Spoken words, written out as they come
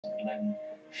lone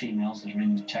females that are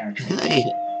in the territory.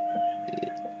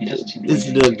 He doesn't seem to This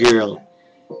be little girl.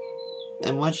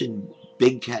 I'm watching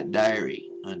Big Cat Diary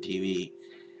on TV,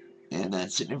 and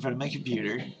sitting in front of my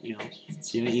computer, you know,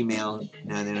 seeing an email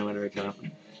now and then or whatever come up.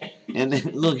 And then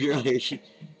little girl here, she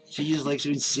just likes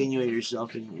to insinuate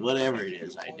herself in whatever it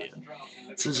is I do.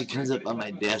 So she comes up on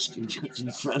my desk and jumps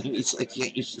in front of me so I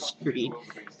can't use the screen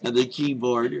of the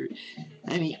keyboard. Or,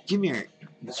 honey, come here,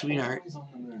 sweetheart.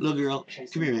 Little girl,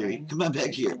 come here, baby. Come on back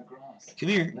here. Come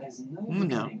here.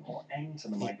 No. Hey,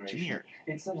 come here.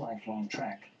 It's a lifelong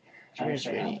track. Come here,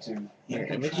 sweetie. Here,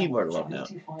 I'm a keyboard love now.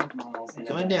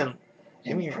 Come on down.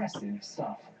 Come here. Come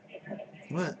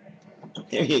on.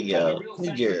 There you go.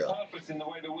 Good girl.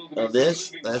 Oh,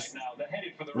 that's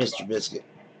Mr. Biscuit.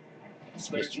 It's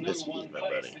Mr. Biscuit, he's my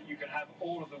buddy.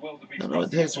 I don't know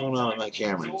what the heck's going on with my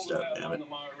camera and stuff, damn it.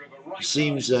 It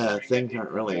seems things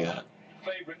aren't really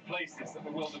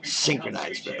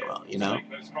synchronized very well, you know?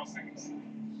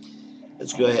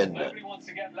 Let's go ahead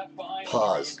and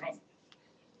pause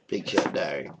Big Cat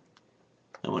Diary.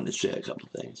 I wanted to say a couple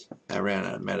things. I ran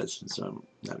out of medicine, so I'm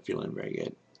not feeling very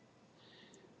good.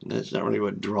 And that's not really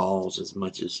what draws as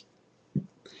much as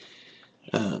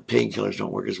painkillers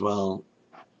don't work as well.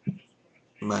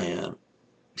 My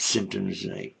symptoms,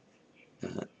 like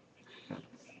the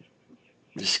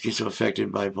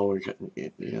schizoaffected bipolar,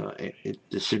 you know,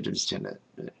 the symptoms tend to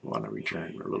want to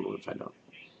return a little if I don't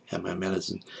have my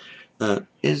medicine.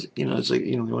 Is, you know, it's like,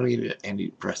 you know, we want to give you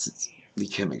antidepressants, the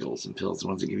chemicals and pills, the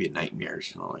ones that give you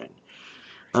nightmares and all that.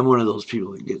 I'm one of those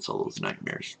people that gets all those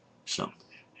nightmares, so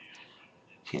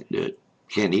can't do it.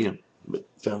 Can't eat them. But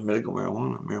found medical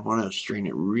marijuana strain,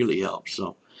 it really helps.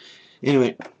 So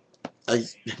anyway, I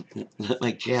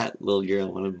my cat, little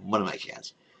girl, one of my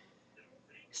cats,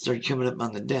 started coming up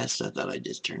on the desk. So I thought I'd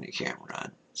just turn the camera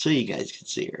on so you guys could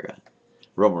see her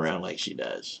roam around like she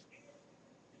does.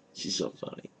 She's so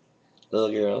funny.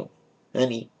 Little girl,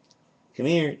 honey, come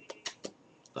here.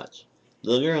 Watch.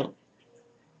 Little girl.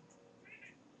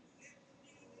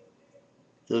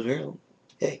 Little girl.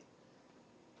 Hey.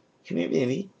 Come here,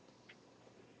 baby.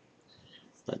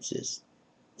 Watch this.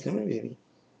 Come here, baby.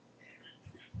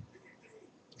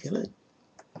 Come on.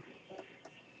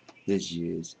 There she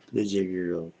is. There's your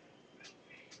girl.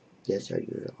 That's our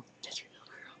girl. That's our little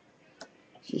girl.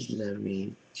 She's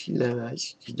lovely. She loves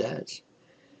us. She does.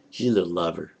 She's a little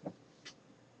lover.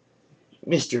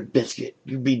 Mr. Biscuit,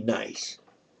 you be nice.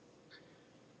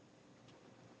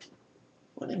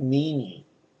 What a meanie.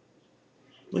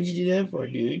 What'd you do that for,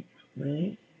 dude?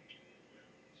 Hmm?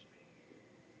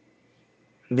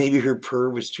 Maybe her purr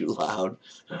was too loud.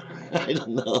 I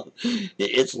don't know.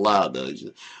 It's loud though. It's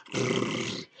just,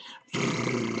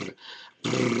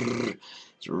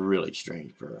 it's a really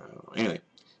strange purr. Anyway,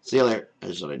 see you later.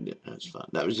 That's what I did. That's fun.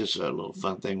 That was just a little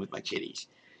fun thing with my kitties.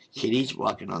 Kitties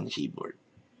walking on the keyboard.